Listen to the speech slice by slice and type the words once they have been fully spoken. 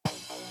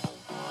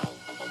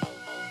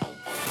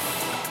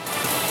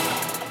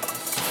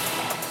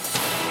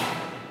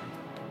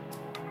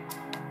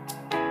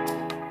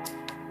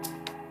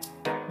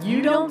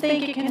you don't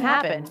think it can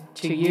happen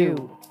to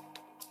you.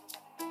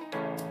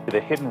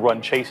 The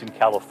hit-and-run chase in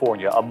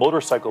California, a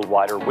motorcycle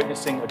rider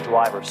witnessing a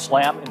driver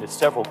slam into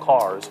several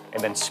cars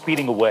and then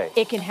speeding away.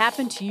 It can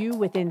happen to you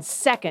within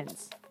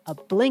seconds, a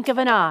blink of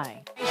an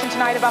eye.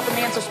 Tonight about the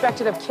man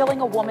suspected of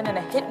killing a woman in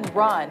a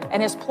hit-and-run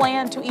and his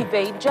plan to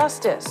evade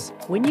justice.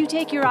 When you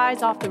take your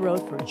eyes off the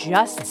road for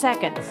just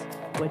seconds,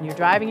 when you're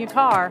driving your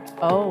car,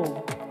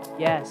 oh,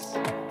 yes,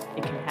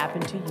 it can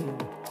happen to you.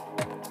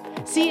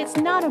 See, it's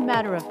not a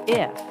matter of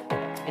if,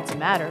 it's a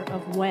matter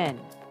of when.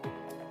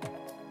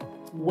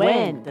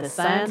 When the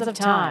sands of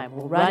time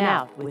will run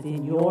out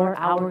within your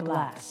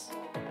hourglass.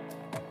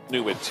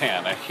 New at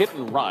 10, a hit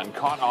and run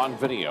caught on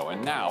video,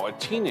 and now a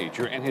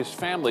teenager and his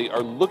family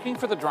are looking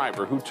for the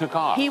driver who took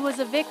off. He was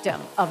a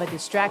victim of a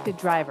distracted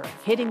driver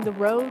hitting the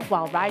road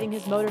while riding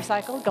his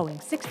motorcycle going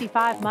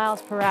 65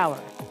 miles per hour.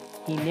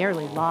 He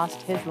nearly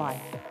lost his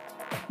life.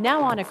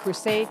 Now on a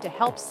crusade to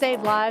help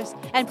save lives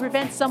and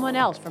prevent someone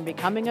else from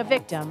becoming a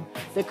victim,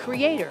 the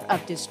creator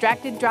of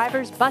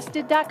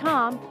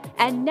DistractedDriversBusted.com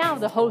and now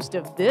the host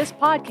of this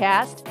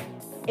podcast,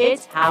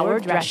 it's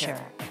Howard Drescher.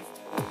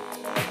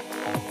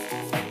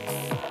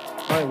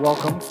 All right,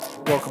 welcome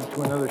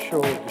to another show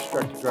of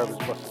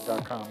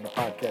DistractedDriversBusted.com, the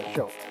podcast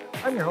show.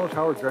 I'm your host,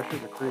 Howard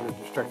Drescher, the creator of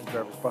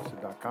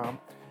DistractedDriversBusted.com,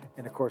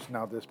 and of course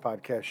now this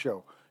podcast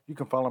show. You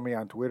can follow me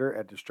on Twitter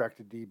at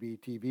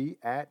DistractedDBTV,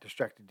 at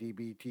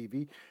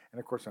DistractedDBTV, and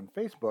of course on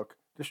Facebook,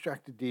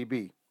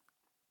 DistractedDB.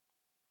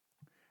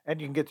 And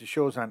you can get the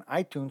shows on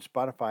iTunes,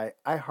 Spotify,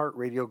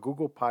 iHeartRadio,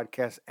 Google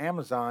Podcasts,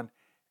 Amazon,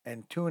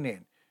 and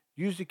TuneIn.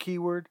 Use the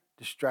keyword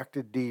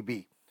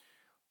DistractedDB.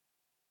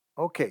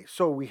 Okay,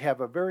 so we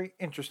have a very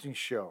interesting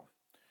show.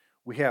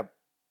 We have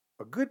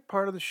a good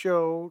part of the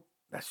show,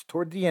 that's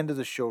toward the end of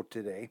the show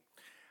today.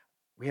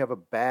 We have a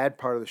bad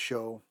part of the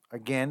show.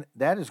 Again,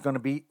 that is going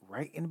to be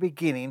right in the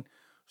beginning.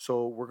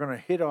 So we're going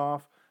to hit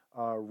off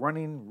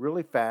running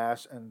really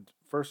fast. And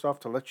first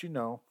off, to let you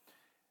know,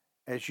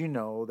 as you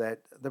know, that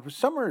the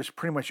summer is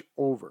pretty much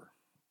over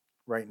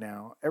right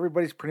now.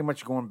 Everybody's pretty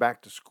much going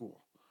back to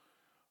school.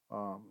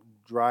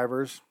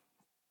 Drivers,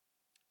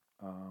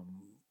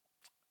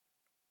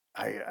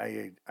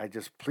 I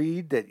just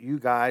plead that you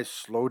guys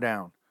slow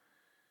down.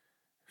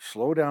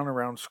 Slow down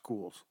around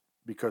schools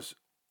because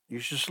you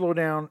should slow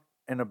down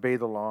and obey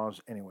the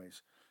laws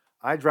anyways.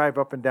 I drive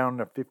up and down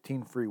the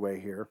 15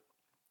 freeway here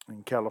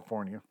in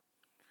California,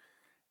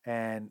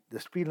 and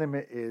the speed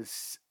limit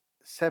is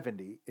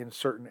 70 in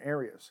certain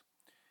areas.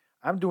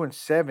 I'm doing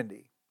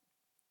 70,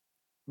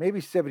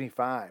 maybe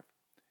 75,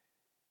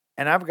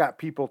 and I've got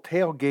people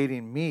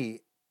tailgating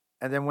me,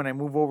 and then when I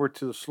move over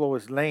to the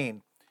slowest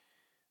lane,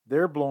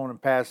 they're blowing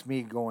past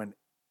me going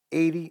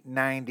 80,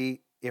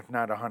 90, if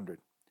not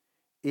 100.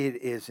 It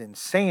is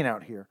insane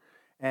out here.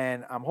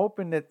 And I'm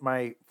hoping that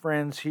my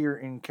friends here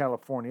in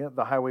California,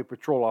 the highway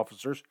patrol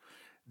officers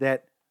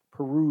that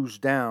peruse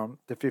down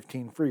the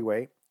 15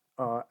 freeway,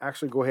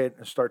 actually go ahead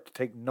and start to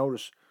take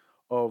notice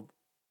of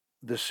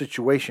the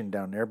situation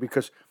down there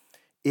because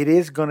it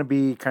is going to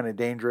be kind of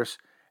dangerous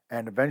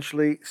and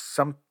eventually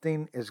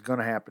something is going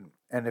to happen.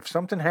 And if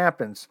something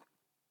happens,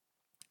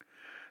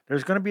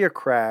 there's going to be a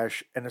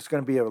crash and it's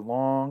going to be a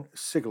long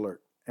SIG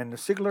alert. And the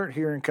SIG alert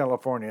here in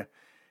California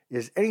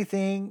is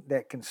anything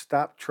that can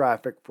stop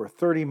traffic for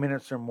 30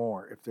 minutes or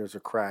more if there's a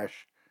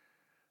crash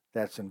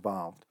that's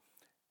involved.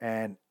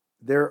 And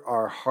there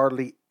are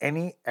hardly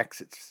any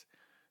exits.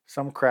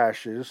 Some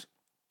crashes,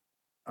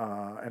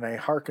 and I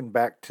hearken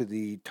back to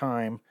the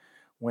time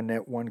when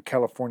that one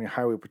California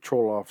Highway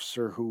Patrol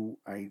officer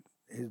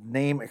his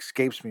name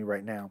escapes me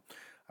right now.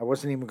 I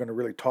wasn't even going to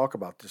really talk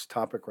about this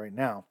topic right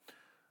now.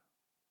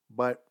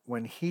 But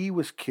when he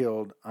was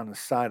killed on the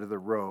side of the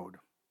road,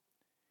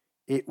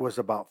 it was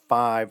about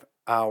 5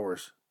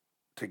 hours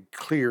to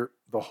clear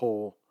the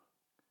whole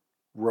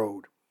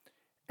road.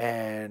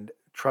 And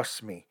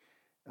trust me,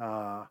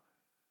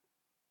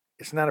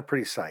 it's not a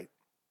pretty sight.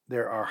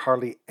 There are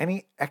hardly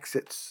any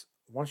exits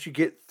once you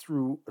get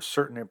through a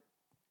certain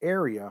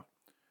area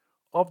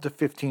of the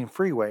 15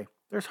 freeway.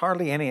 There's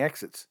hardly any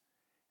exits,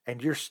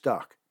 and you're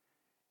stuck.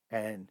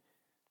 And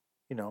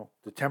you know,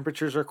 the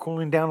temperatures are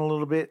cooling down a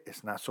little bit.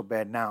 It's not so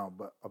bad now,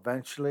 but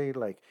eventually,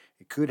 it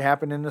could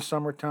happen in the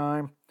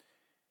summertime.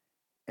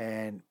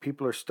 And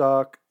people are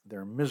stuck.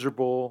 They're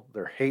miserable.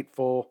 They're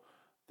hateful.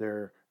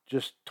 They're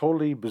just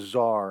totally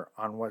bizarre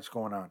on what's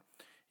going on.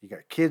 You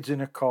got kids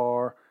in a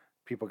car.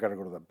 People got to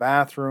go to the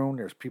bathroom.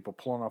 There's people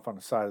pulling off on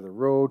the side of the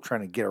road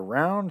trying to get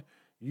around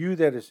you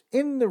that is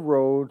in the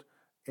road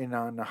and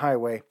on the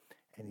highway.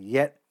 And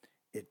yet,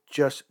 it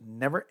just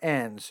never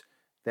ends.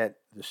 That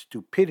the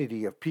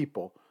stupidity of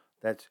people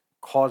that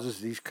causes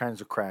these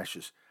kinds of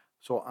crashes.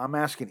 So I'm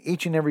asking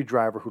each and every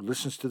driver who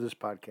listens to this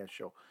podcast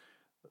show,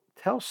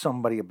 tell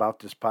somebody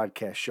about this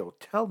podcast show.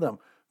 Tell them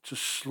to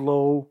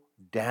slow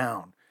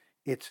down.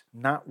 It's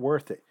not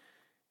worth it.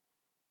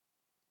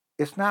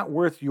 It's not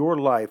worth your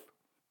life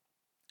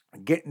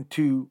getting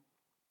to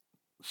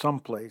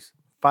someplace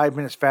 5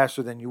 minutes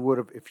faster than you would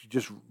have if you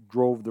just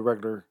drove the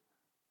regular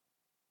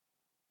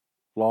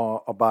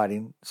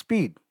law-abiding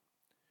speed.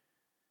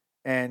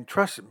 And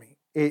trust me,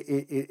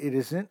 it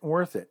isn't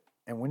worth it.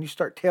 And when you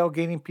start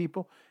tailgating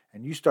people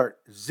and you start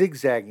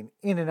zigzagging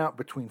in and out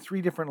between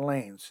 3 different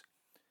lanes,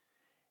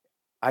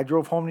 I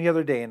drove home the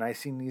other day and I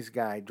seen these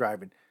guys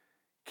driving,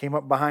 came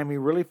up behind me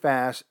really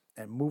fast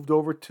and moved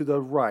over to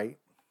the right.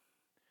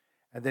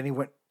 And then he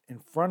went in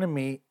front of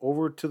me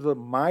over to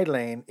my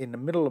lane, in the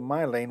middle of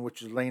my lane,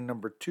 which is lane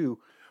number 2,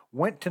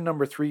 went to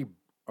number 3,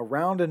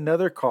 around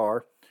another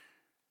car,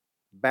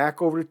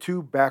 back over to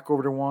 2, back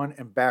over to 1,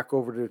 and back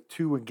over to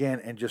 2 again,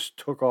 and just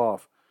took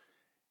off.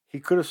 He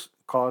could have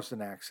caused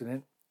an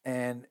accident,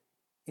 and,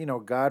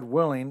 God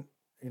willing,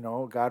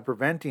 God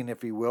preventing,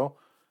 if he will,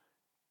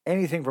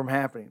 anything from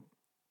happening.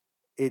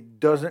 It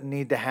doesn't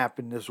need to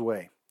happen this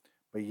way,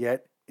 but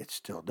yet it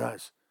still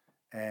does.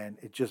 And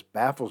it just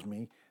baffles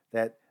me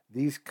that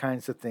these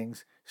kinds of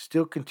things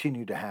still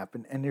continue to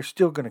happen, and they're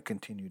still going to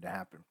continue to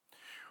happen.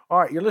 All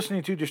right, you're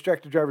listening to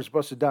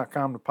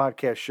DistractedDriversBusted.com, the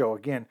podcast show.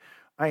 Again,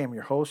 I am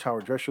your host,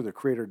 Howard Drescher, the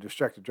creator of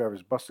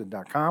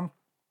DistractedDriversBusted.com.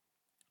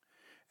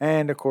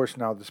 And, of course,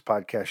 now this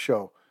podcast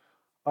show.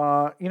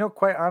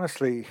 Quite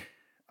honestly,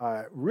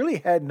 I really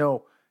had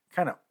no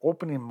kind of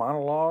opening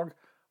monologue.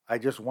 I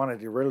just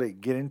wanted to really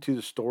get into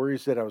the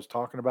stories that I was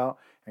talking about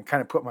and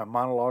kind of put my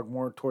monologue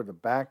more toward the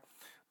back.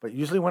 But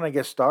usually when I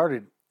get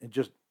started and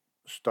just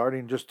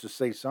to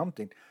say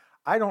something,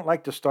 I don't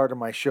like the start of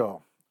my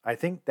show. I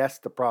think that's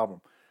the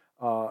problem.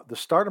 The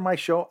start of my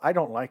show, I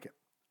don't like it.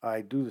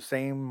 I do the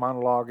same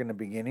monologue in the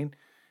beginning.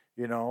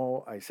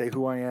 I say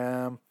who I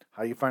am,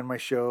 how you find my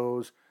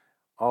shows,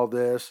 all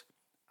this.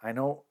 I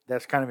know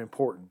that's kind of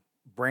important.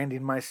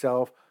 Branding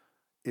myself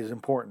is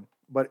important.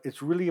 But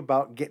it's really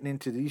about getting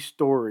into these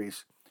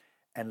stories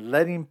and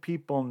letting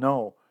people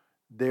know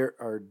there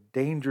are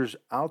dangers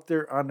out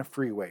there on the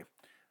freeway.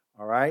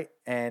 All right?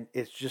 And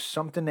it's just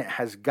something that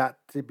has got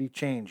to be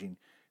changing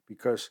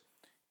because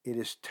it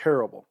is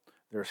terrible.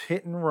 There's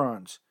hit and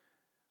runs.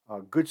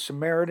 A Good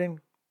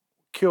Samaritan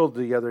killed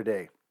the other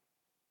day,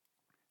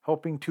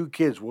 helping 2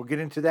 kids. We'll get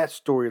into that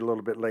story a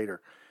little bit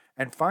later.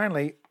 And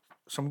finally,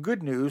 some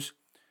good news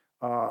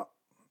out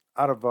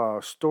of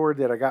a story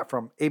that I got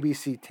from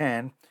ABC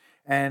 10.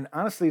 And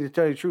honestly, to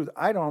tell you the truth,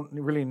 I don't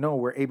really know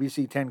where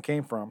ABC 10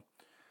 came from,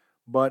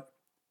 but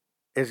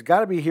it's got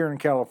to be here in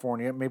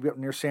California, maybe up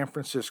near San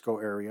Francisco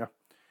area.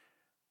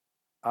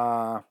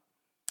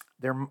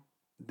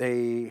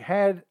 They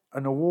had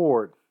an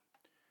award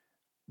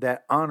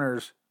that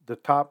honors the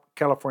top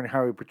California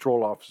Highway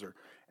Patrol officer,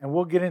 and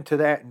we'll get into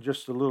that in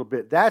just a little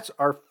bit. That's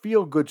our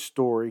feel-good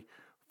story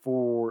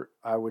for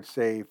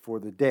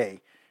the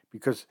day,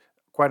 because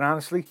quite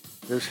honestly,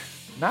 there's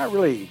not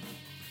really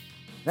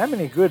that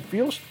many good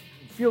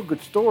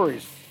feel-good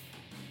stories,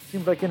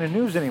 seems like, in the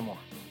news anymore.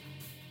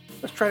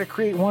 Let's try to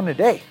create one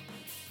today.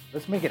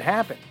 Let's make it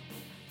happen.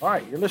 All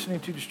right, you're listening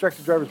to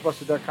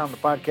DistractedDriversBusted.com, the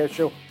podcast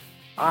show.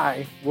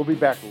 I will be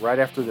back right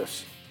after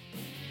this.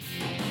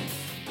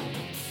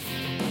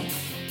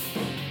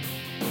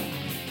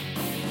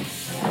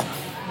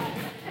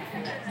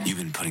 You've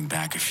been putting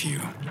back a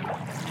few,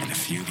 and a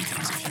few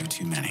becomes a few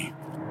too many.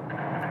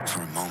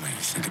 For a moment,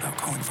 you think about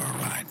going for a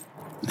ride.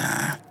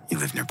 Nah, you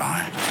live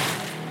nearby.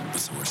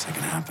 What's the worst that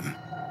can happen?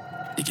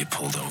 You get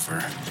pulled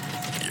over,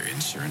 your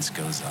insurance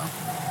goes up,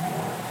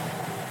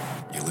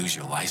 you lose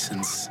your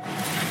license,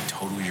 you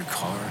total your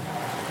car,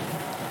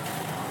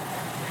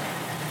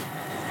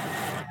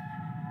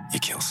 you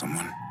kill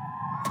someone.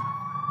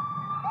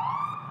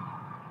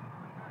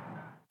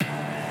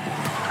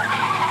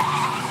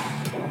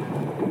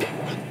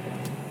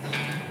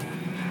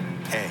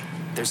 Hey,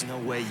 there's no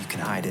way you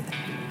can hide it.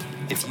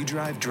 If you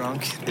drive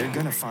drunk, they're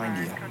gonna find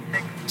you.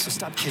 So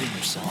stop kidding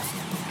yourself.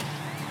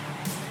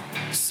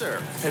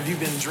 Sir, have you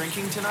been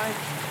drinking tonight?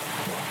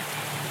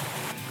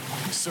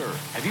 Sir,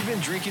 have you been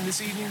drinking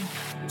this evening?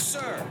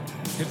 Sir,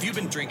 have you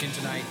been drinking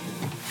tonight?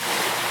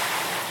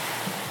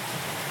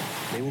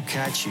 They will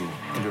catch you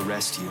and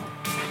arrest you.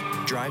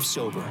 Drive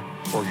sober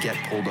or get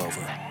pulled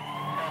over.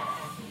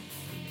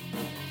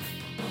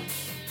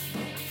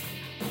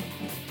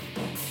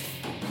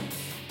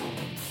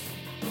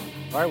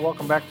 All right,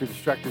 welcome back to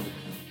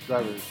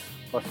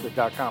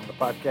DistractedDriversBusted.com, the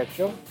podcast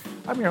show.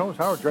 I'm your host,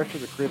 Howard Drescher,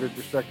 the creator of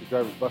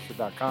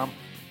DistractedDriversBusted.com,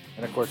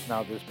 and of course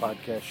now this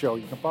podcast show.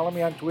 You can follow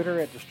me on Twitter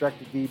at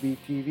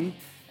DistractedDBTV,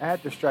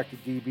 at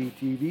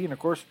DistractedDBTV, and of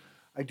course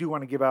I do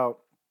want to give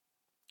out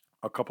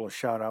a couple of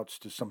shout outs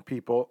to some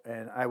people,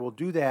 and I will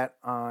do that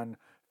on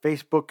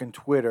Facebook and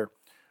Twitter.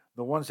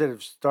 The ones that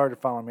have started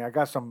following me, I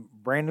got some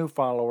brand new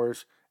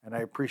followers, and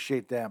I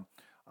appreciate them.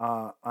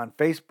 On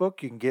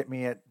Facebook, you can get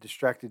me at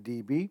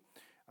DistractedDB.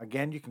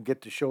 Again, you can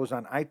get the shows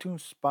on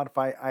iTunes,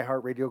 Spotify,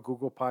 iHeartRadio,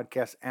 Google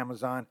Podcasts,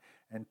 Amazon,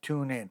 and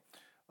TuneIn.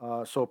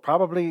 So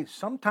probably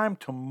sometime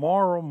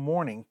tomorrow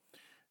morning,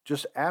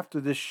 just after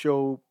this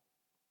show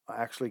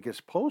actually gets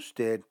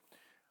posted,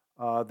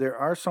 there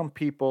are some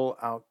people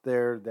out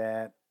there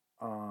that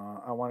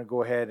I want to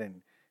go ahead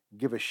and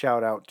give a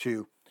shout out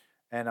to,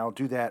 and I'll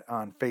do that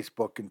on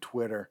Facebook and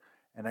Twitter,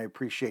 and I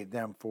appreciate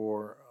them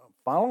for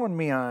following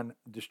me on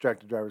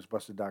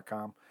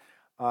DistractedDriversBusted.com.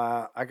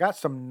 I got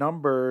some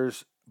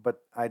numbers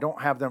but I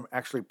don't have them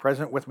actually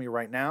present with me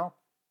right now.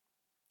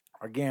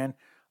 Again,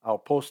 I'll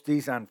post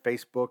these on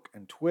Facebook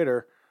and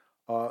Twitter.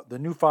 The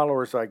new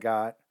followers I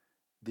got,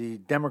 the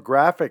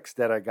demographics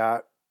that I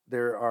got,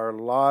 there are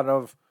a lot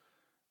of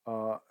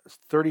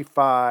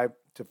 35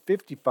 to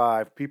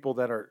 55 people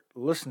that are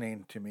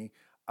listening to me.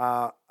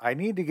 I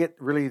need to get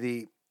really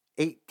the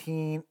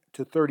 18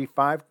 to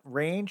 35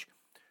 range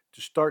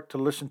to start to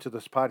listen to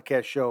this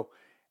podcast show,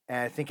 and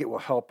I think it will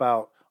help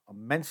out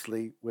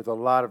immensely with a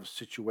lot of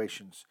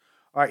situations.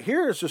 All right,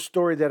 here is a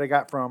story that I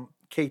got from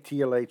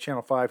KTLA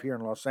Channel 5 here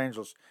in Los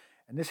Angeles,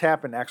 and this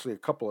happened actually a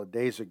couple of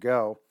days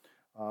ago.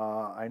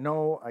 I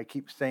know I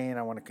keep saying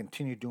I want to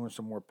continue doing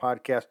some more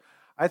podcasts.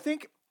 I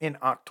think in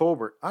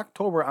October, I'm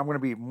going to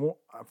be more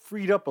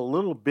freed up a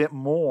little bit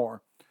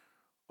more,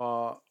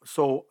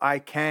 so I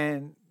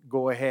can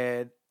go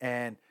ahead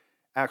and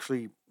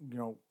actually,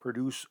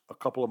 produce a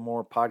couple of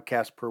more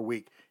podcasts per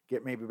week,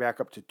 get maybe back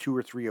up to 2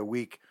 or 3 a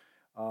week.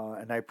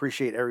 And I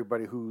appreciate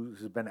everybody who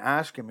has been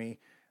asking me.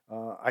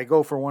 I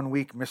go for 1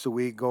 week, miss a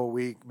week, go a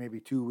week, maybe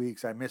 2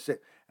 weeks. I miss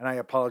it, and I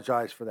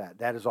apologize for that.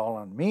 That is all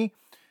on me.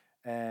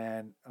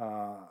 And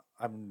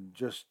I'm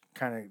just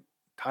kind of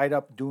tied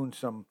up doing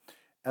some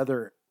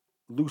other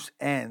loose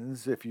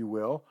ends, if you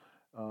will.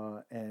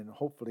 And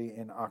hopefully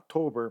in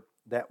October,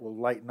 that will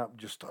lighten up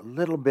just a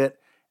little bit,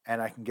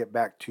 and I can get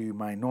back to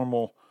my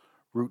normal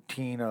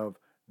routine of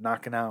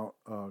knocking out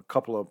a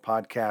couple of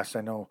podcasts.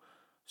 I know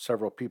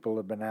several people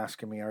have been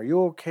asking me, are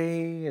you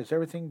okay? Is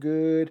everything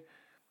good?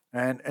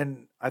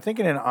 And I think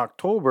in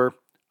October,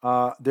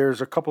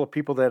 there's a couple of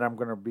people that I'm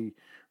going to be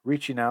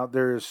reaching out.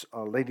 There's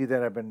a lady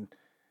that I've been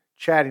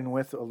chatting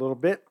with a little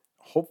bit.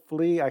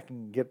 Hopefully I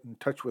can get in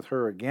touch with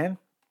her again.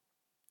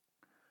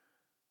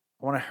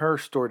 I want her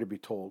story to be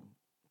told,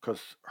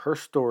 because her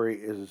story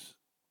is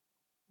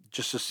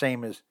just the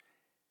same as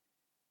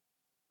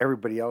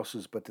everybody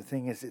else's, but the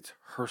thing is, it's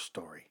her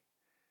story,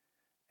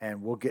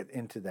 and we'll get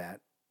into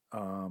that.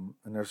 And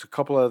there's a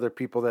couple of other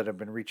people that have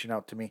been reaching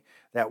out to me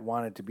that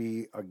wanted to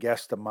be a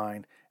guest of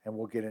mine, and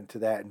we'll get into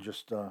that in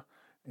just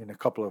in a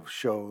couple of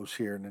shows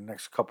here in the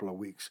next couple of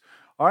weeks.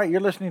 All right, you're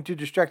listening to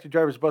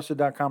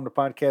DistractedDriversBusted.com, the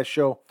podcast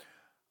show.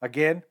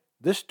 Again,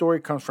 this story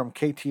comes from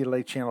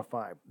KTLA Channel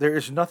 5. There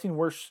is nothing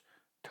worse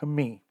to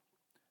me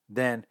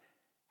than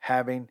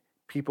having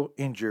people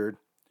injured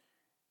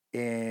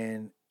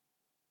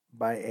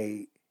by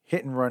a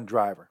hit-and-run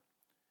driver.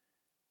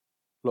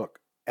 Look,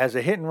 as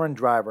a hit-and-run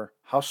driver,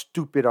 how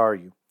stupid are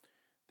you?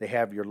 They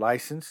have your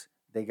license.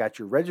 They got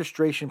your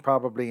registration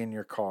probably in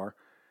your car.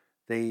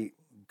 They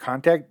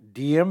contact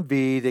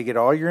DMV. They get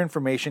all your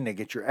information. They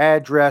get your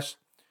address.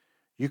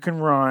 You can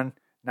run.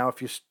 Now,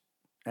 if you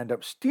end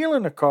up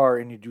stealing a car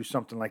and you do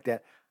something like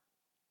that,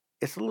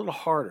 it's a little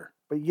harder.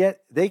 But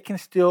yet, they can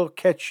still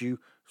catch you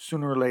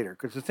sooner or later.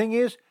 Because the thing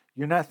is,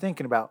 you're not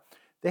thinking about,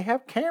 they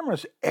have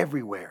cameras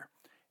everywhere.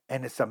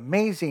 And it's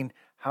amazing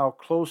how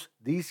close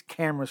these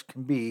cameras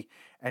can be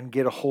and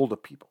get a hold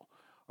of people.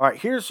 All right,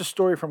 here's the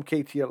story from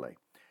KTLA.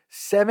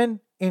 7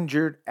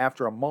 injured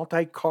after a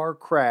multi-car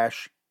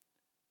crash,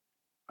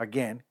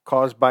 again,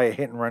 caused by a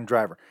hit-and-run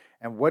driver.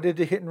 And what did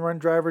the hit-and-run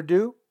driver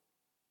do?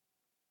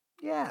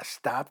 Yeah,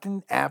 stopped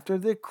after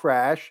the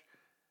crash,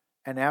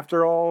 and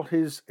after all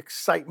his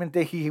excitement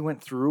that he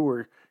went through,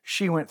 or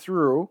she went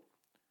through,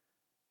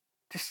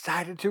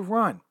 decided to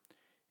run.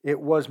 It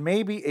was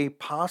maybe a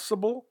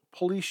possible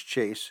police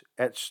chase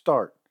at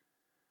start.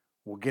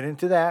 We'll get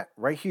into that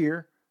right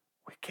here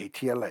with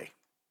KTLA.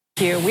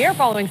 We are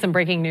following some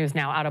breaking news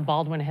now out of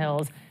Baldwin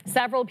Hills.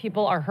 Several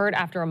people are hurt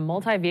after a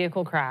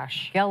multi-vehicle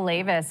crash. Gil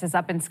Lavis is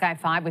up in Sky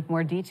 5 with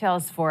more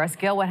details for us.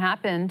 Gil, what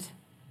happened?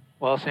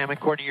 Well, Sam and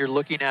Courtney, you're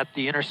looking at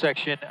the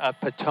intersection of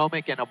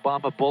Potomac and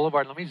Obama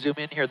Boulevard. Let me zoom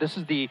in here. This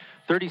is the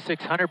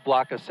 3600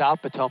 block of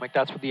South Potomac.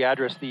 That's what the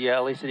address the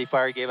LA City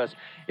Fire gave us.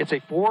 It's a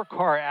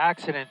 4-car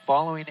accident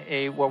following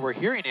what we're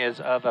hearing is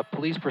of a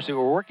police pursuit.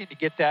 We're working to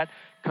get that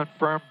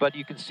confirmed, but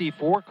you can see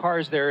 4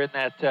 cars there in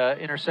that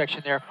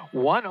intersection there.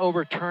 One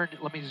overturned,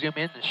 let me zoom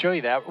in and show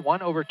you that.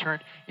 One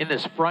overturned in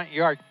this front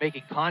yard,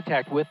 making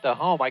contact with the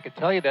home. I can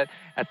tell you that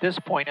at this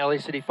point, LA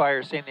City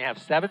Fire is saying they have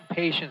 7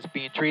 patients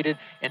being treated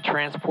and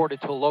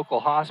transported to a local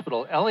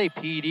hospital.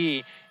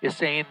 LAPD is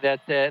saying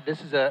that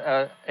this is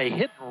a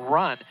hit and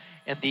run,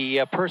 and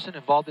the person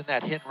involved in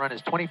that hit and run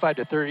is 25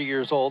 to 30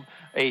 years old,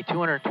 a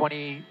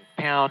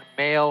 220-pound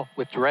male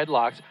with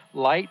dreadlocks,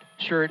 light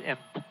shirt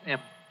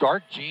and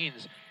dark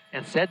jeans,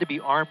 and said to be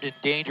armed and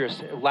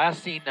dangerous.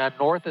 Last seen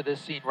north of this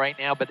scene right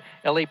now, but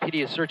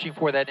LAPD is searching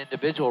for that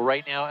individual.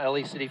 Right now,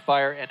 LA City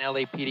Fire and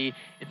LAPD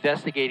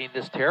investigating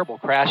this terrible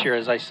crash here.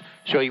 As I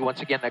show you once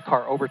again, that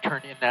car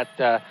overturned in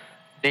that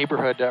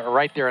neighborhood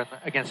right there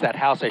against that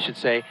house, I should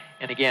say.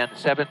 And again,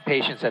 7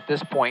 patients at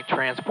this point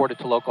transported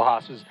to local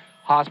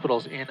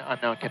hospitals in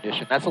unknown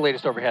condition. That's the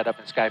latest overhead up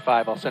in Sky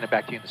 5. I'll send it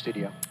back to you in the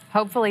studio.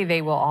 Hopefully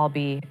they will all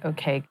be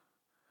okay.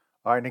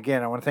 All right, and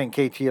again, I want to thank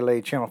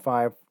KTLA Channel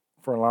 5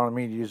 for allowing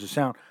me to use the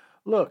sound.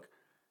 Look,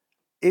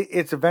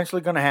 it's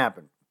eventually going to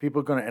happen.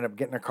 People are going to end up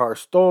getting their car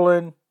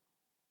stolen.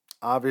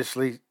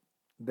 Obviously,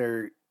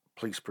 their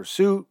police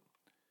pursuit.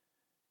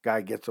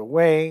 Guy gets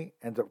away,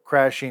 ends up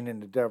crashing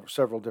into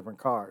several different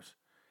cars.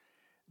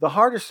 The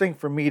hardest thing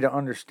for me to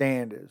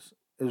understand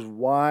is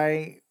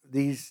why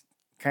these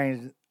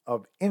kinds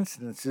of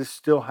incidences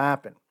still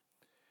happen.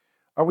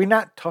 Are we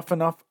not tough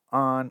enough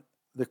on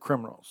the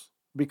criminals?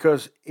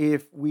 Because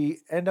if we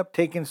end up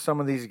taking some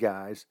of these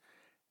guys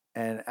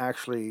and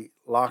actually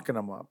locking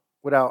them up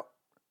without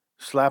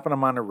slapping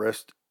them on the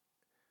wrist,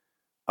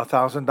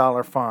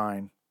 $1,000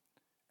 fine,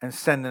 and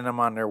sending them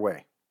on their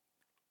way,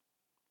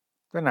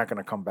 they're not going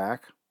to come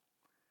back.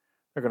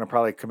 They're going to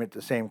probably commit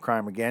the same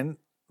crime again,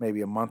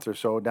 maybe a month or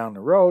so down the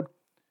road.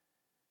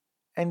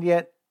 And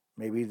yet,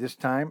 maybe this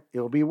time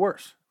it'll be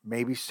worse.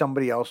 Maybe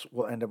somebody else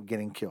will end up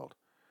getting killed.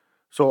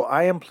 So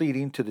I am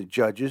pleading to the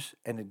judges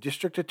and the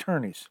district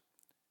attorneys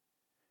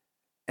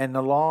and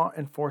the law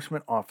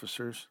enforcement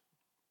officers,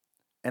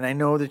 and I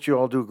know that you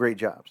all do great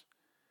jobs,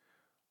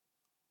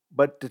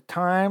 but the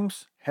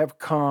times have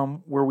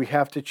come where we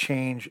have to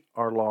change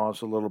our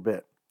laws a little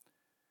bit.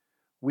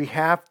 We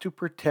have to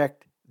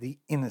protect the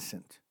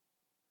innocent.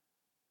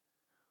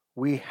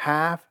 We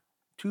have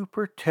to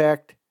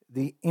protect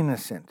the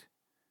innocent.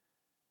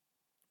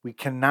 We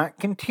cannot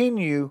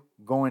continue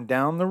going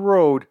down the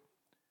road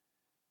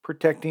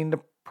protecting the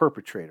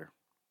perpetrator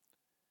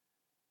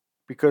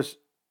because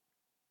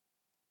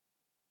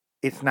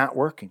it's not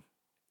working.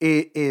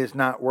 It is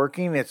not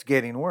working. It's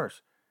getting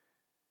worse.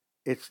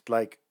 It's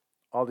like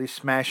all these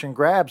smash and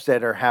grabs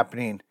that are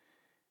happening.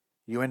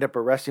 You end up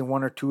arresting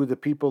one or two of the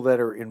people that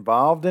are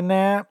involved in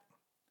that.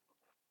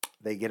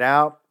 They get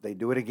out. They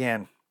do it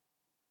again.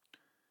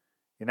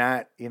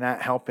 You're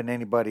not helping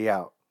anybody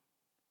out.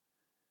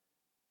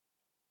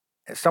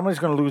 Somebody's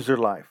going to lose their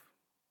life.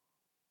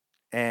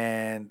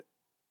 And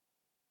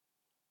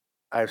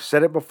I've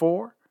said it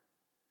before.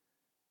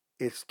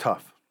 It's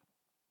tough.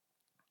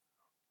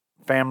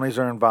 Families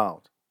are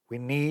involved. We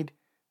need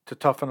to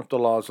toughen up the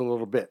laws a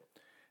little bit.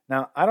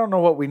 Now, I don't know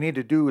what we need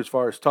to do as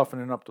far as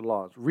toughening up the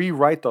laws.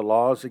 Rewrite the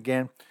laws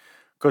again.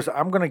 Because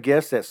I'm going to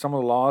guess that some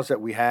of the laws that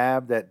we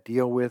have that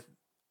deal with,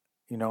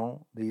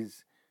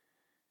 these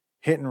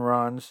hit and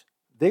runs,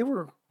 they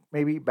were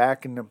maybe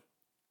back in the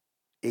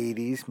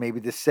 80s, maybe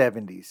the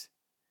 70s,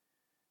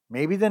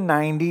 maybe the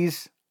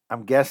 90s,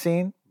 I'm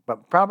guessing,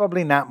 but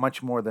probably not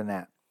much more than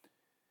that.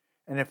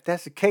 And if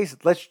that's the case,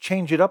 let's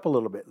change it up a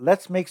little bit.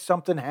 Let's make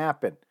something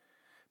happen.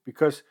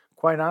 Because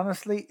quite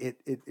honestly,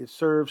 it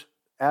serves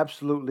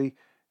absolutely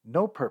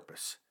no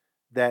purpose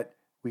that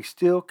we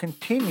still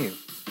continue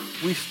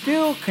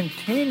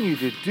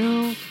to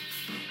do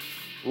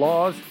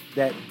laws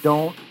that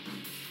don't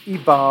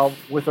evolve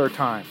with our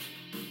times.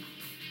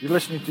 You're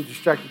listening to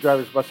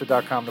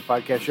DistractedDriversBusted.com, the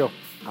podcast show.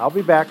 I'll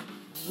be back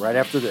right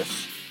after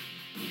this.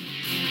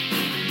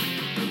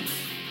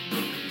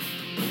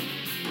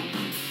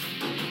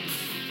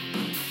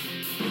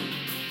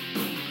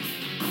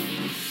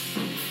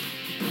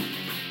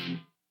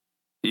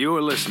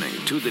 You're listening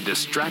to the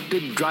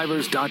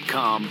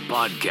DistractedDrivers.com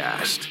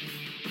podcast.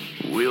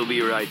 We'll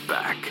be right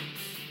back.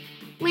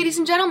 Ladies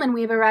and gentlemen,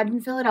 we have arrived in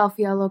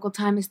Philadelphia. Local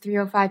time is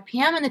 3:05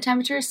 p.m. and the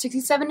temperature is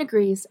 67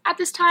 degrees. At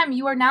this time,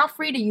 you are now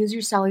free to use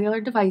your cellular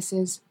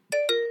devices.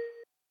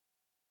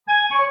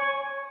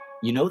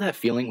 You know that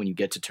feeling when you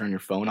get to turn your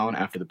phone on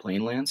after the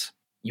plane lands?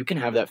 You can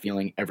have that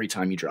feeling every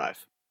time you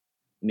drive.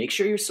 Make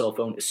sure your cell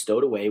phone is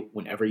stowed away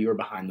whenever you are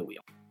behind the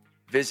wheel.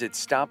 Visit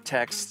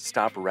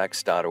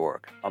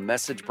StopTextStopWrecks.org. A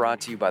message brought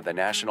to you by the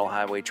National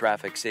Highway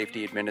Traffic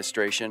Safety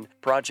Administration,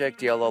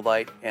 Project Yellow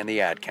Light, and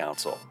the Ad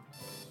Council.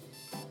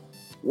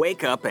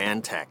 Wake up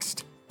and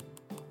text.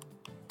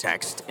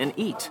 Text and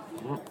eat.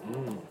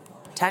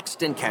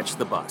 Text and catch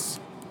the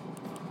bus.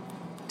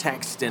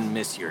 Text and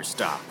miss your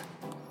stop.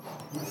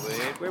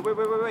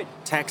 Wait.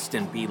 Text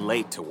and be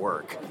late to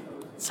work.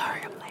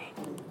 Sorry, I'm late.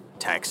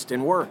 Text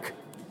and work.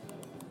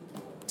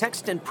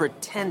 Text and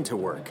pretend to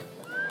work.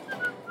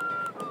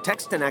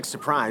 Text and act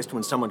surprised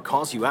when someone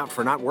calls you out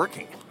for not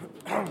working.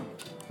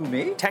 Who,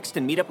 me? Text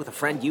and meet up with a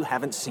friend you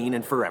haven't seen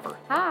in forever.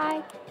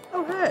 Hi.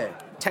 Oh, hey.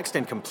 Text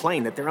and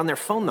complain that they're on their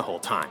phone the whole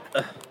time.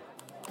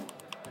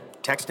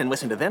 Text and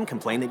listen to them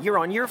complain that you're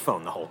on your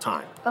phone the whole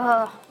time.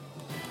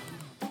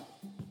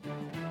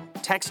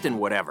 Text and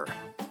whatever.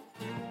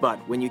 But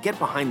when you get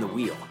behind the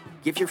wheel,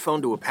 give your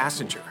phone to a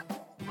passenger.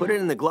 Put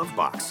it in the glove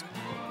box.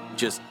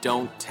 Just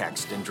don't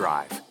text and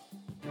drive.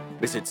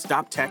 Visit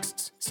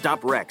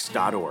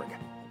StopTextsStopWrecks.org.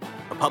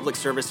 A public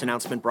service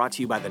announcement brought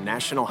to you by the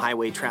National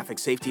Highway Traffic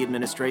Safety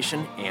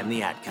Administration and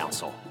the Ad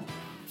Council.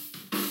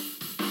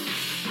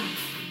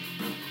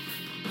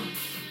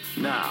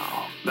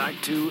 Now, back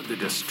to the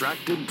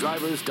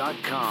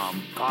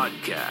DistractedDrivers.com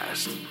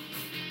podcast.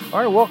 All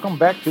right, welcome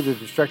back to the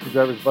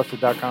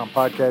DistractedDriversBusted.com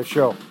podcast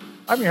show.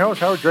 I'm your host,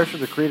 Howard Drescher,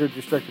 the creator of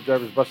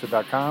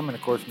DistractedDriversBusted.com, and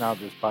of course now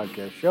this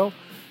podcast show.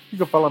 You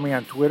can follow me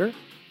on Twitter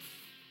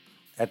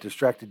at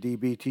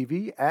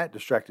DistractedDBTV, at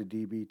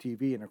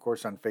DistractedDBTV, and of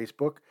course on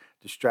Facebook,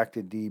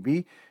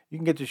 DistractedDB. You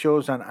can get the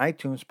shows on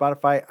iTunes,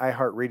 Spotify,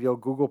 iHeartRadio,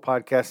 Google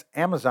Podcasts,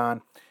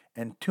 Amazon,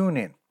 and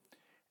TuneIn.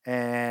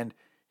 And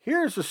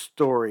here's a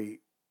story.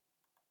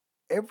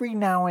 Every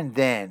now and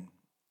then,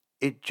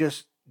 it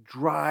just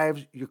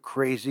drives you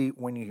crazy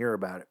when you hear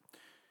about it.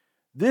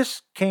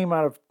 This came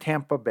out of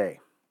Tampa Bay,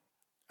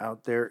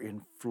 out there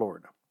in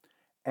Florida.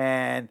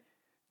 And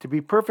to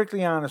be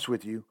perfectly honest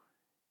with you,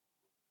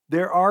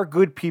 there are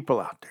good people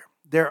out there.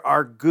 There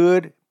are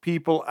good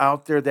people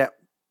out there that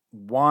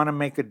want to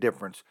make a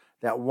difference,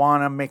 that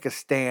want to make a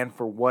stand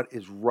for what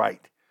is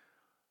right.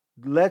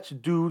 Let's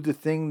do the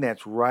thing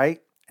that's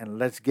right, and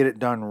let's get it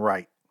done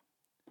right.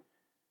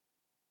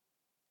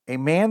 A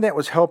man that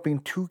was helping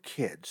two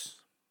kids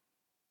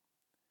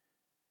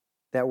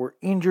that were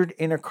injured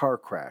in a car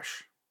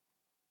crash.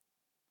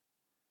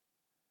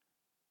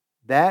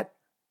 That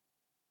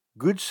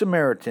Good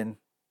Samaritan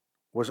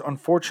was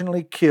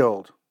unfortunately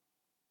killed.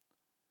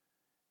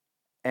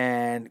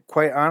 And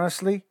quite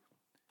honestly,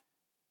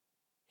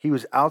 he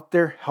was out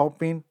there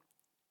helping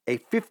a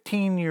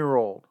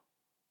 15-year-old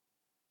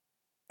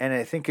and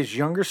I think his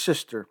younger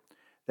sister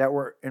that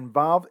were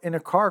involved in a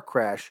car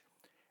crash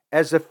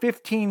as a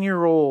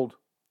 15-year-old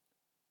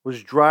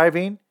was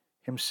driving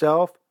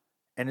himself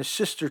and his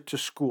sister to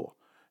school.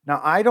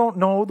 Now, I don't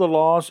know the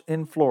laws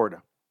in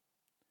Florida.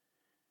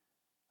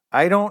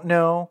 I don't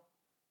know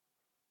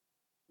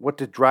what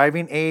the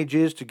driving age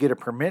is to get a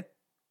permit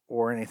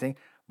or anything,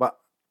 but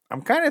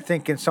I'm kind of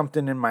thinking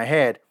something in my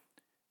head.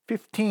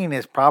 15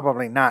 is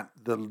probably not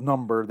the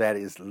number that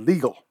is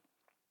legal.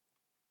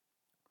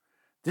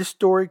 This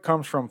story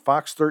comes from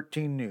Fox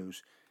 13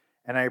 News,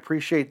 and I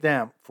appreciate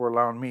them for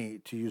allowing me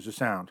to use the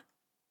sound.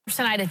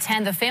 Tonight at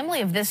 10, the family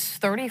of this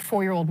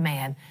 34-year-old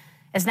man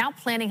is now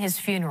planning his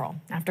funeral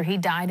after he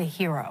died a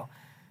hero.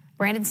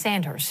 Brandon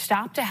Sanders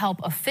stopped to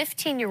help a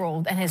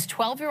 15-year-old and his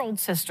 12-year-old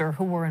sister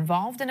who were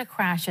involved in a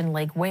crash in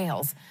Lake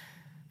Wales,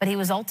 but he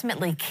was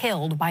ultimately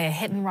killed by a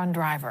hit-and-run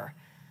driver.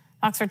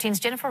 Fox 13's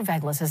Jennifer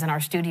Veglas is in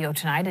our studio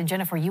tonight, and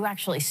Jennifer, you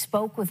actually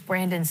spoke with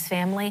Brandon's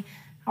family.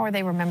 How are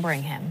they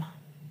remembering him?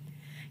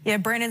 Yeah,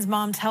 Brandon's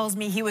mom tells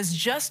me he was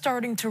just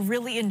starting to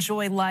really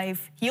enjoy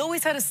life. He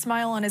always had a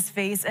smile on his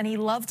face, and he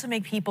loved to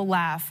make people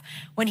laugh.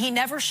 When he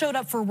never showed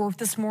up for work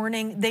this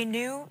morning, they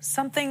knew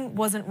something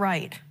wasn't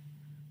right.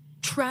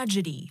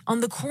 Tragedy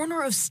on the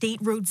corner of State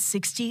Road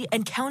 60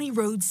 and County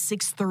Road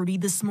 630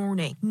 this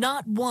morning.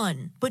 Not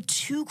one, but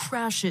two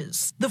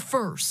crashes. The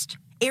first,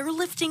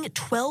 airlifting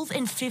 12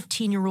 and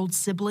 15-year-old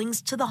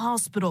siblings to the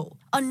hospital.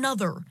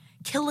 Another,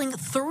 killing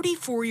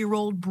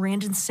 34-year-old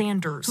Brandon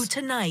Sanders, who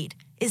tonight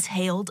is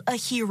hailed a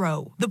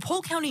hero. The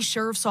Polk County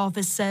Sheriff's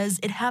Office says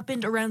it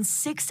happened around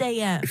 6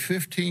 a.m. A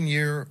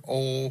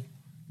 15-year-old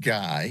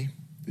guy,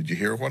 did you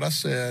hear what I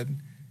said?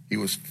 He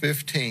was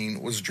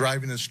 15, was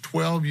driving his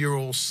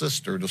 12-year-old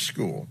sister to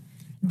school.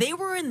 They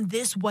were in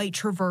this white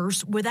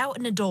Traverse without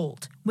an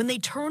adult when they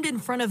turned in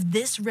front of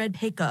this red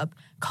pickup,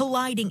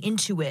 colliding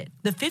into it.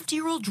 The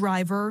 50-year-old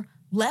driver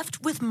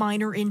left with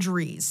minor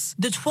injuries.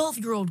 The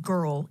 12-year-old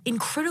girl in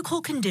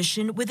critical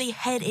condition with a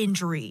head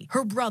injury.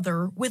 Her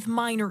brother with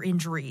minor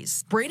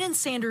injuries. Brandon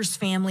Sanders'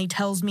 family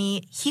tells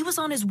me he was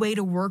on his way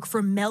to work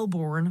from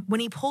Melbourne when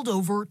he pulled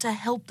over to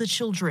help the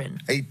children.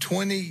 A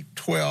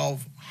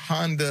 2012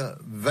 Honda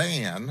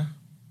van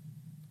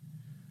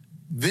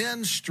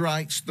then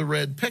strikes the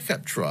red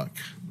pickup truck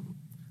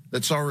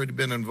that's already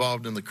been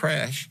involved in the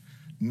crash,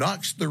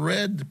 knocks the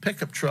red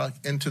pickup truck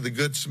into the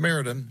Good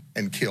Samaritan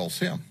and kills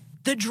him.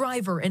 The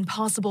driver and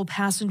possible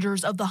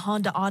passengers of the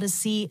Honda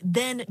Odyssey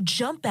then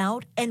jump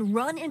out and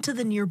run into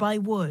the nearby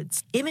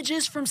woods.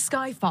 Images from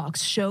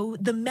Skyfox show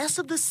the mess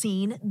of the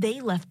scene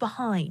they left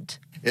behind.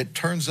 It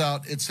turns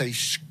out it's a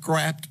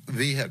scrapped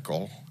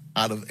vehicle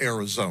out of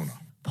Arizona.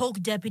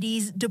 Polk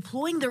deputies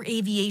deploying their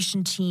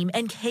aviation team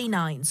and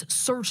canines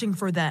searching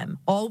for them.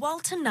 All while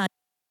tonight,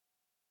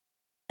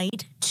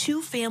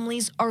 two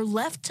families are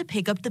left to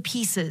pick up the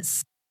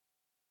pieces.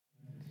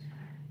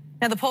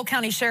 Now, the Polk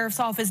County Sheriff's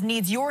Office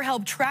needs your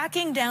help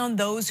tracking down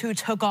those who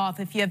took off.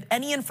 If you have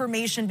any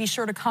information, be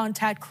sure to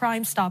contact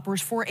Crime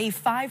Stoppers for a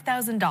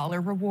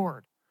 $5,000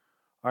 reward.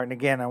 All right, and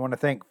again, I want to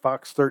thank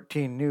Fox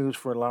 13 News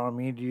for allowing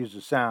me to use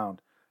the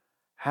sound.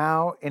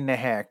 How in the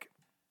heck,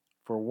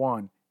 for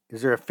one,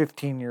 is there a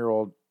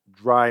 15-year-old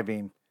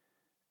driving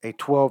a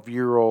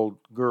 12-year-old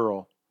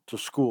girl to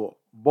school?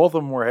 Both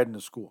of them were heading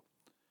to school.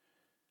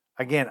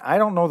 Again, I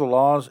don't know the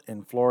laws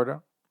in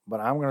Florida,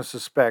 but I'm going to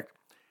suspect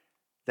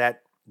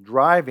that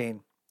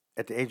driving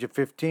at the age of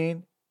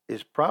 15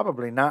 is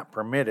probably not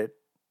permitted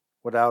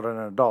without an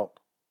adult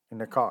in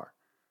the car.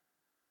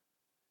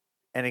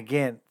 And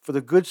again, for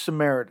the Good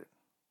Samaritan,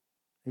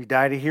 he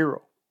died a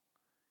hero,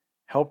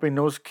 helping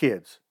those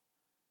kids.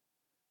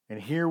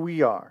 And here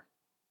we are,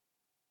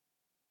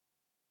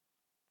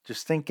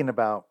 just thinking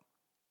about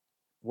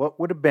what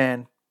would have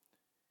been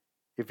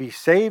if he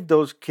saved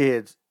those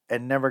kids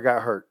and never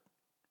got hurt.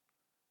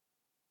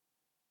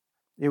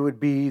 It would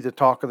be the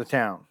talk of the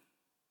town.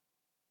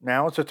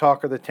 Now it's a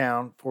talk of the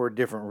town for a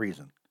different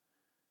reason.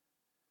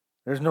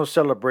 There's no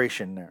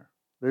celebration there.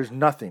 There's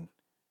nothing.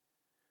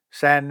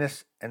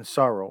 Sadness and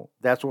sorrow,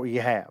 that's what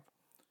you have.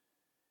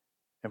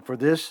 And for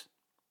this,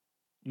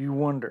 you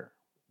wonder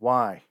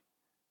why.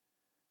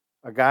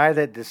 A guy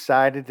that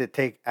decided to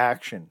take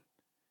action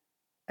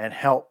and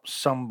help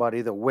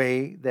somebody the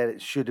way that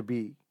it should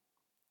be.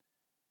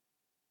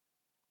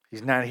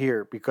 He's not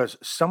here because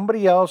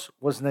somebody else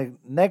was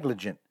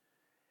negligent.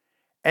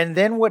 And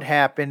then what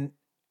happened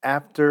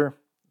after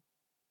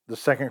the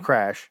second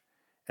crash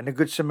and the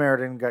Good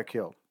Samaritan got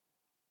killed?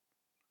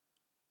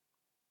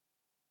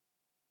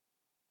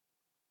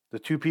 The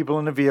two people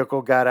in the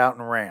vehicle got out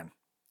and ran.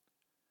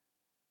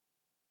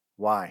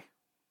 Why?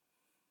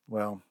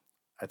 Well,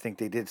 I think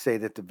they did say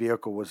that the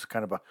vehicle was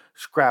kind of a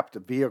scrapped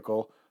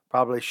vehicle,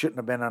 probably shouldn't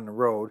have been on the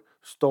road,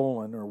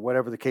 stolen, or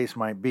whatever the case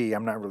might be.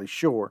 I'm not really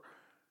sure.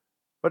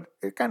 But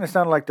it kind of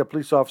sounded like the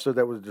police officer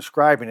that was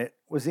describing it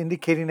was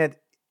indicating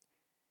that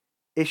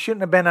it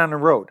shouldn't have been on the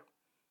road.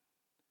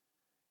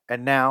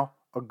 And now,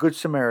 a Good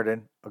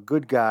Samaritan, a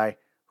good guy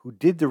who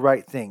did the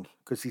right thing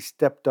because he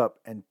stepped up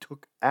and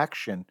took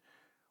action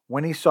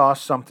when he saw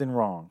something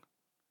wrong,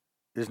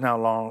 is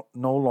now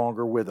no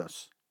longer with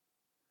us.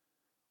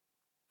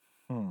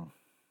 It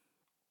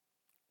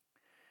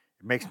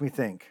makes me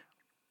think.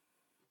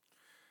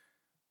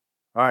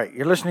 All right,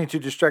 you're listening to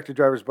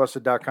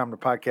DistractedDriversBusted.com, the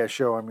podcast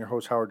show. I'm your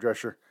host, Howard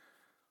Drescher.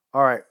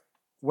 All right,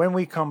 when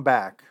we come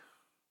back,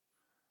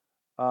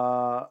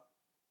 tell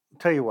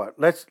you what,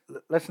 let's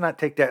not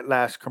take that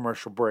last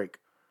commercial break.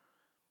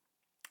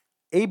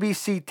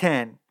 ABC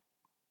 10,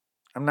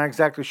 I'm not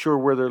exactly sure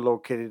where they're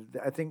located.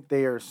 I think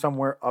they are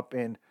somewhere up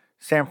in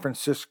San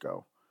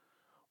Francisco.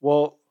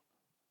 Well,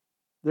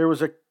 there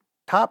was a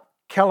top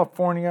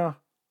California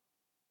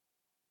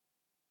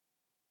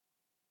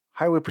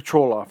Highway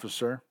Patrol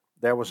officer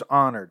that was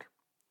honored.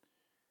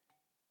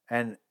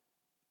 And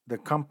the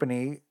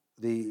company,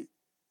 the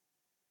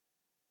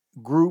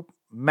group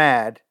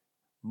MAD,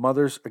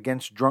 Mothers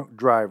Against Drunk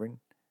Driving,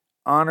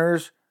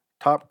 honors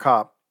top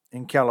cop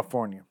in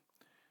California.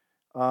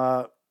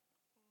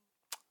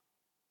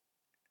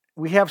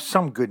 We have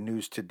some good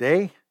news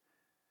today.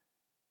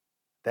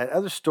 That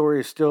other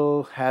story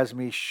still has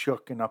me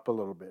shooken up a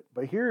little bit.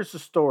 But here's the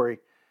story.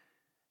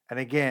 And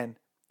again,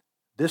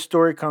 this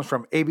story comes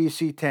from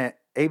ABC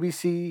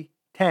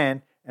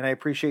 10, and I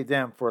appreciate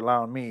them for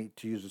allowing me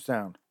to use the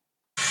sound.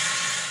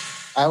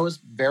 I was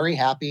very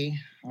happy.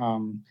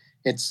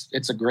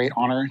 It's a great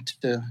honor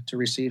to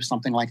receive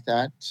something like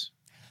that.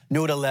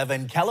 New at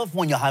 11,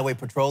 California Highway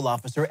Patrol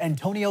Officer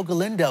Antonio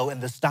Galindo in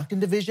the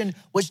Stockton Division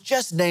was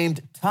just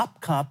named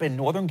top cop in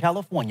Northern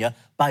California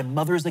by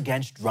Mothers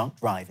Against Drunk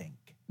Driving.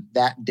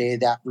 That day,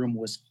 that room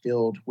was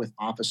filled with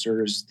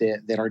officers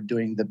that are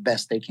doing the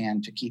best they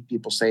can to keep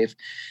people safe.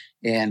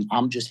 And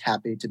I'm just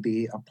happy to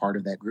be a part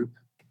of that group.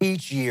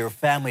 Each year,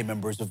 family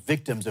members of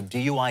victims of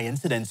DUI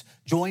incidents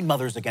join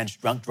Mothers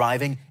Against Drunk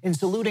Driving in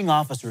saluting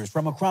officers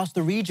from across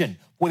the region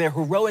for their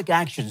heroic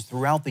actions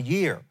throughout the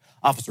year.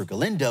 Officer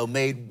Galindo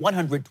made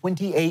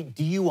 128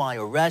 DUI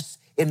arrests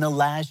in the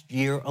last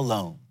year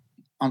alone.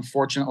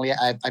 Unfortunately,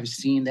 I've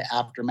seen the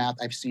aftermath.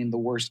 I've seen the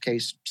worst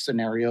case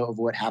scenario of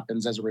what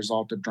happens as a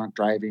result of drunk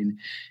driving.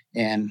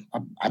 And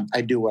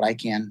I do what I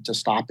can to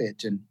stop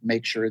it and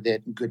make sure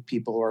that good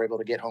people are able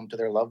to get home to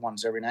their loved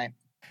ones every night.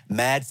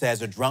 MAD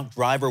says a drunk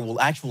driver will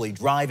actually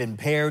drive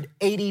impaired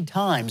 80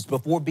 times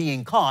before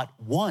being caught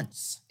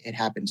once. It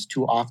happens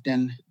too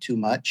often, too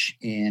much,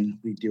 and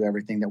we do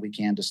everything that we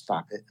can to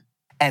stop it.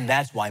 And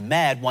that's why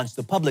MAD wants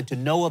the public to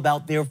know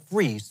about their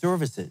free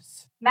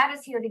services. MAD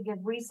is here to give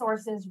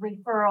resources,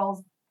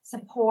 referrals,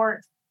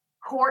 support,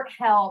 court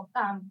help,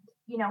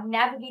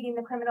 navigating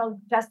the criminal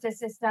justice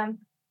system.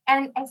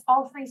 And it's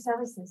all free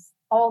services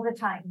all the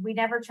time. We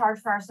never charge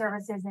for our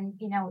services. And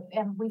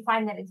we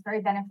find that it's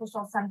very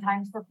beneficial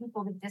sometimes for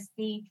people to just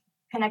be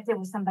connected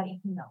with somebody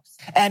who knows.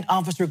 And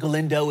Officer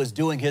Galindo is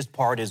doing his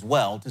part as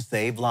well to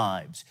save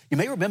lives. You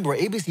may remember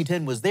ABC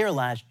 10 was there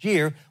last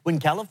year when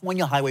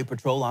California Highway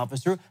Patrol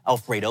Officer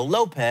Alfredo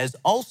Lopez,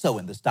 also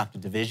in the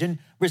Stockton Division,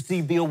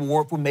 received the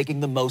award for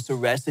making the most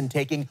arrests and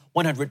taking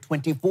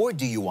 124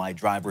 DUI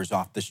drivers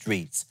off the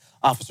streets.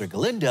 Officer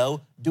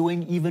Galindo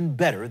doing even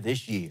better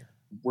this year.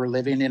 We're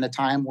living in a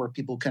time where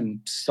people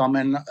can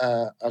summon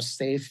a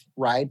safe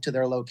ride to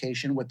their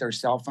location with their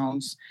cell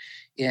phones.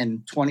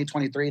 In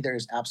 2023,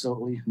 there's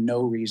absolutely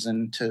no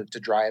reason to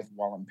drive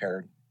while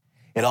impaired.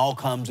 It all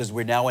comes as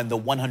we're now in the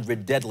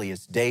 100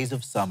 deadliest days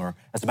of summer.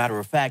 As a matter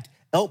of fact,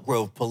 Elk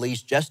Grove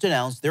Police just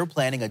announced they're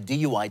planning a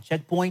DUI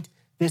checkpoint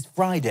this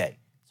Friday.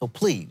 So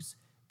please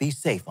be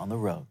safe on the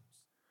roads.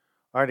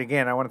 All right,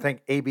 again, I want to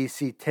thank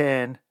ABC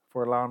 10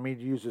 for allowing me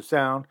to use the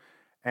sound.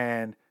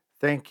 And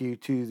thank you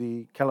to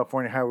the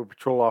California Highway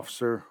Patrol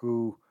officer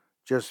who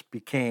just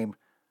became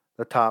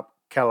the top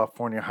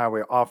California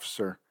highway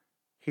officer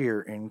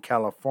here in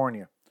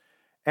California.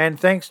 And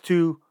thanks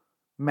to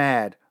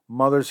MAD,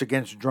 Mothers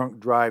Against Drunk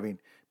Driving,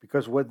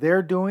 because what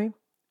they're doing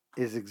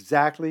is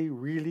exactly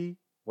really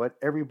what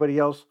everybody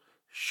else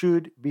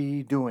should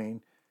be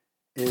doing,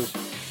 is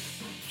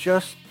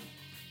just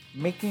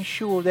making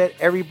sure that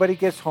everybody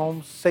gets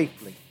home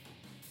safely.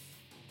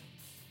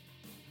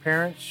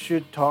 Parents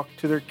should talk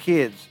to their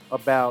kids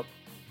about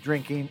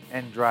drinking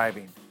and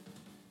driving.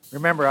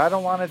 Remember, I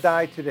don't want to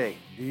die today.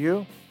 Do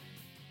you?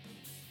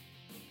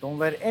 Don't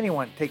let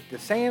anyone take the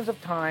sands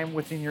of time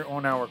within your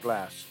own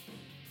hourglass.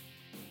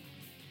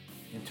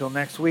 Until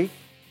next week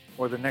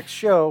or the next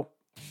show,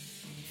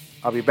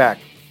 I'll be back.